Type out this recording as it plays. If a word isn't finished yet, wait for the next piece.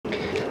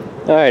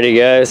Alrighty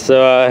guys,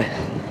 so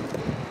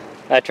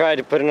I tried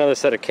to put another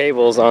set of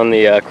cables on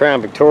the Crown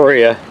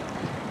Victoria,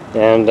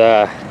 and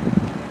to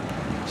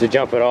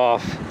jump it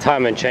off,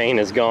 timing chain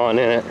is gone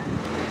in it.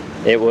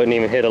 It wouldn't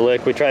even hit a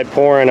lick. We tried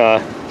pouring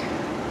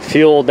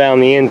fuel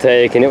down the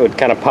intake and it would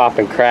kind of pop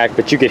and crack,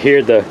 but you could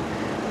hear the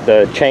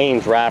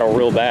chains rattle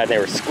real bad and they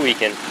were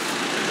squeaking.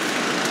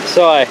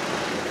 So I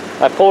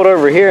pulled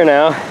over here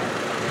now,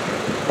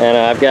 and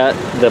I've got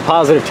the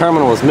positive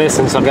terminal is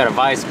missing, so I've got a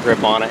vice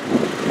grip on it,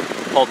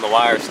 holding the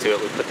wires to it.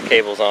 We put the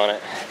cables on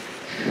it.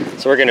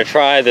 So we're gonna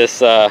try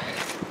this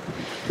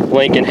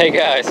Lincoln. Hey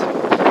guys,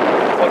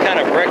 what kind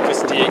of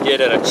breakfast do you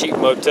get at a cheap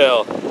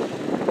motel?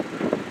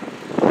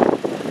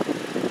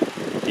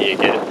 Do you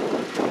get it?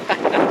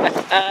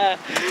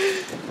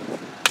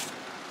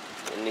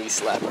 The knee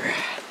slapper.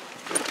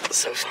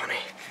 So funny.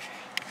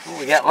 Oh,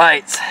 we got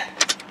lights.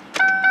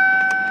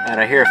 And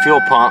I hear a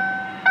fuel pump.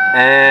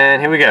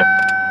 And here we go.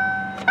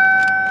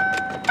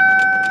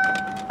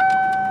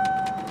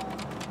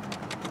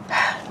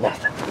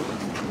 Nothing.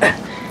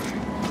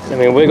 Let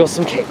me wiggle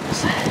some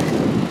cables.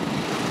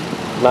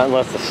 Not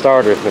unless the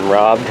starter's been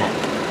robbed.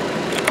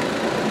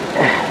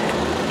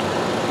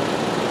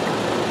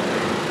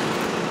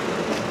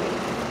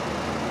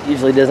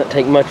 Usually doesn't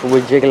take much for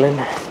jiggling.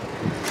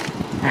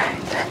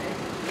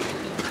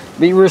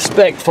 Be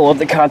respectful of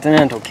the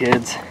Continental,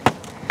 kids.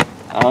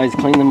 Always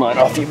clean the mud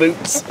off your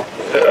boots.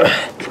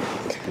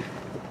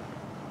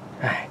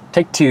 Alright,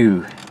 take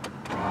two.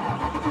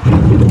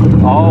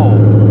 Oh.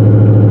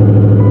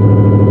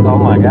 Oh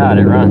my God,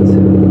 it runs.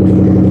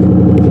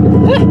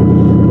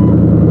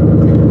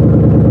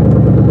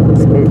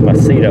 Let's move my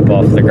seat up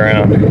off the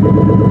ground.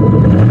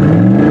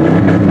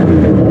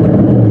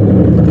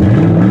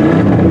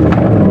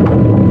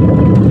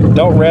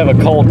 Don't rev a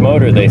cold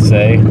motor, they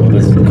say. Well,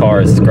 this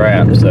car is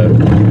scrap, so.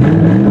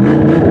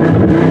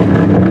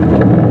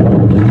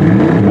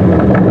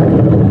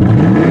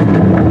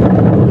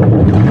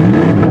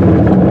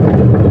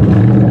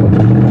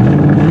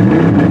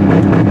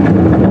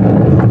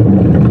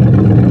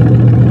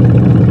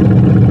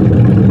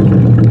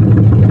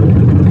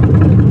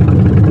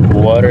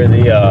 What are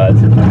the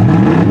odds?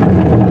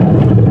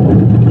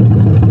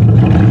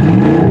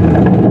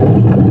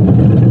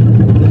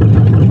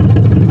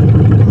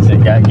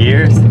 Got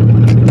gears?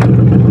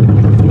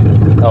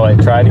 Oh, it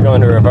tried to go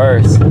into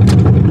reverse.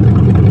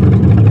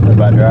 What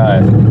about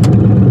drive?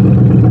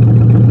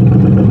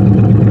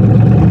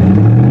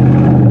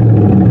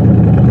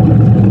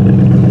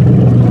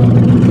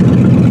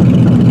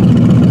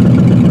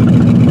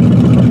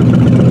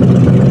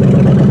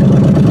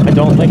 I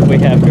don't think we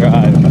have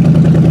drive.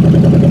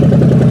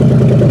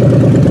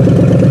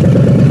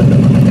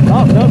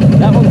 Oh, nope,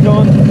 that one's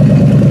going.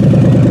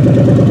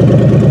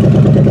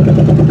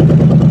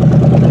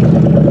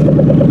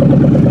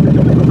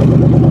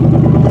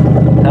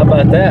 How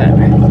about that?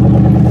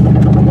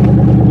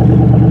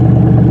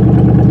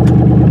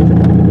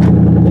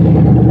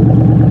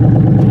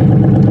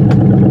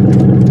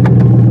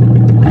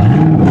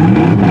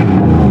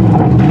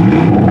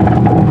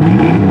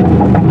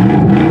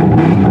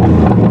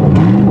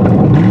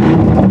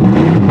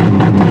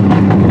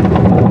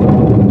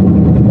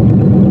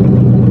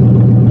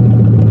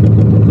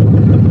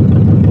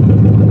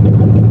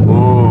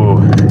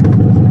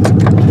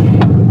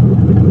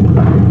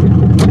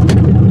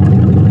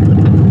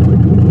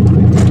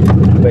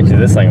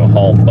 This thing will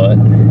haul butt.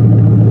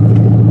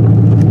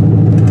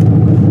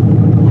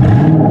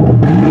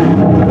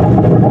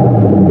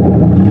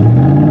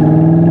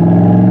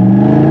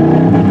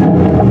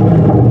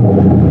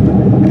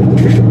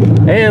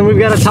 And we've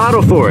got a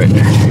title for it.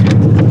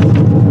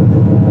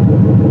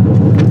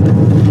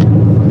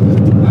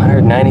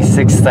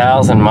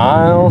 196,000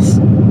 miles.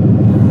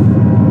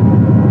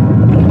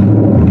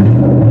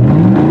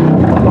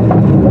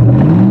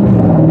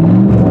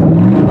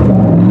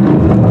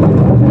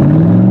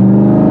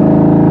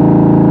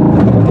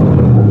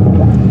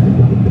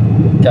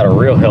 Got a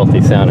real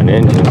healthy sounding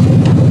engine.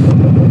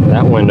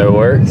 That window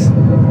works.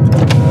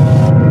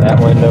 That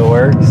window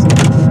works.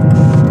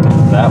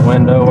 That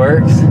window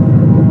works.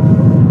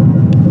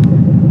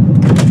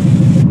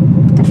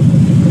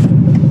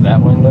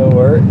 That window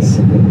works.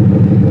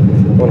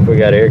 What if we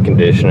got air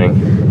conditioning?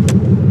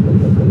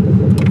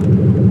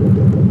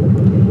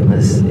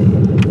 Let's see.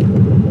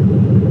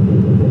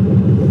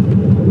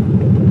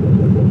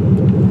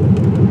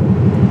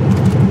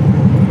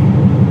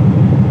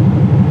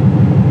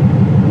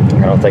 I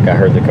don't think I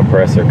heard the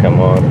compressor come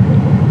on.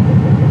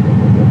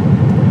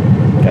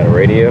 Got a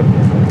radio.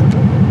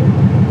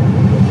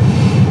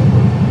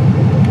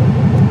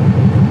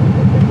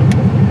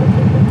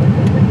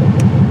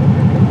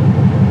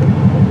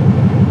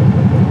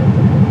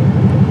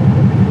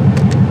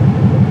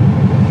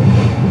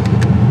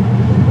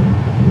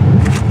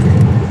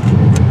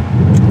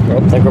 I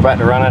think we're about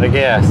to run out of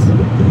gas.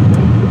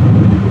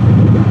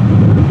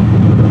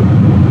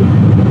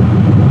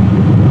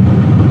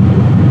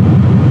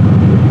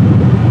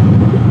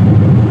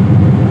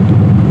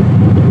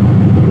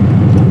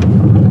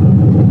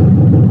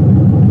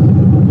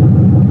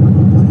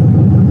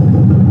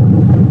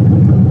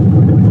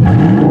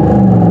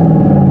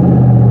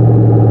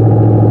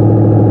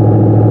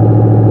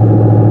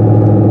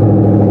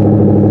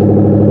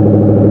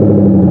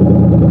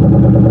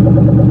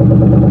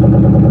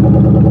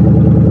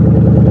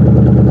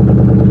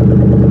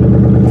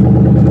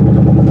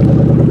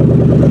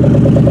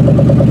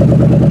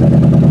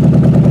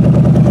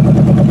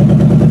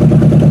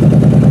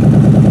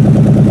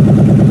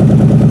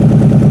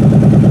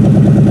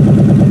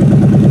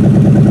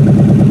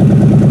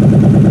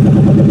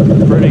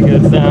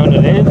 good sound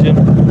of the engine.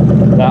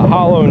 That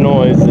hollow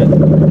noise that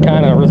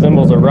kind of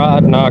resembles a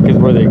rod knock is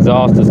where the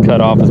exhaust is cut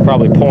off. It's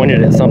probably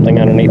pointed at something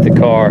underneath the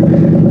car.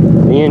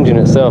 The engine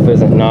itself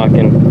isn't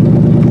knocking.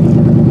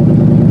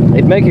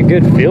 It'd make a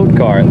good field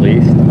car at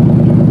least.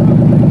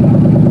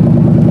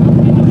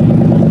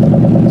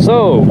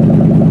 So,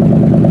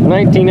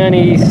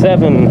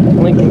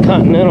 1997 Lincoln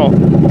Continental. I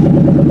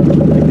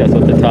think that's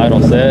what the title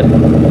said.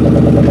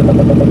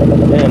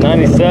 Yeah,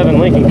 97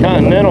 Lincoln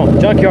Continental.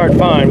 Junkyard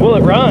find. Will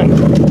it run?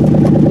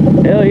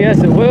 Hell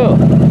yes it will.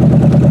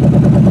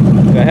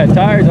 If I had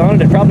tires on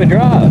it, it'd probably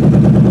drive.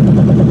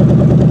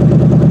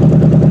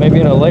 Maybe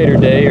in a later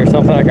day or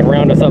something I can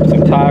round us up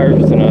some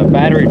tires and a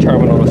battery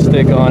terminal to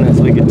stick on it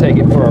so we can take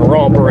it for a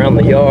romp around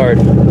the yard.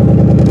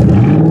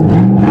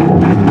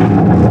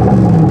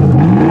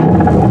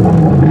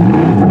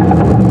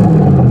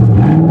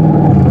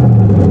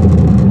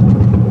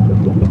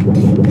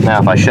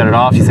 Now if I shut it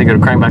off, you think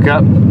it'll crank back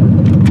up?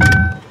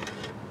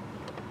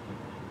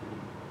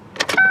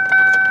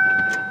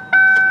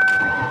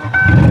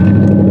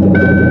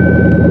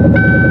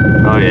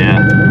 Oh yeah.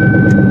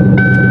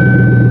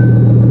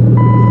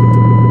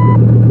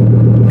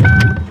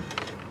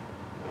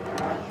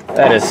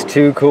 That is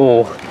too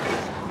cool.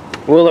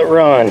 Will it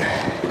run?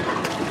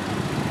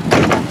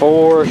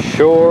 For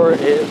sure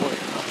it will.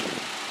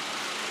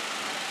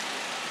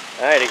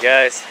 Alrighty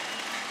guys.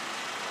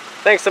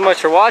 Thanks so much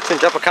for watching.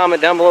 Drop a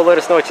comment down below, let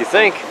us know what you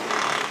think.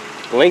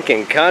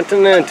 Lincoln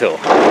Continental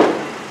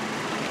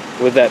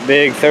with that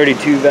big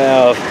 32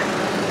 valve.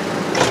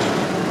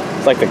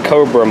 It's like the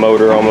Cobra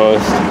motor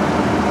almost.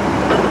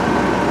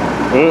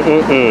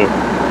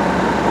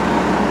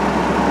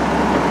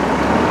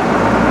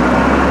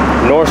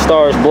 North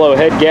Stars blow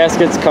head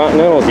gaskets.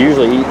 Continentals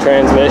usually eat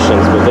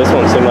transmissions, but this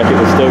one seemed like it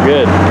was still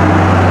good.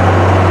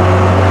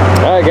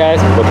 Alright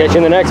guys, we'll catch you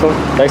in the next one.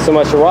 Thanks so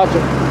much for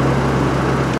watching.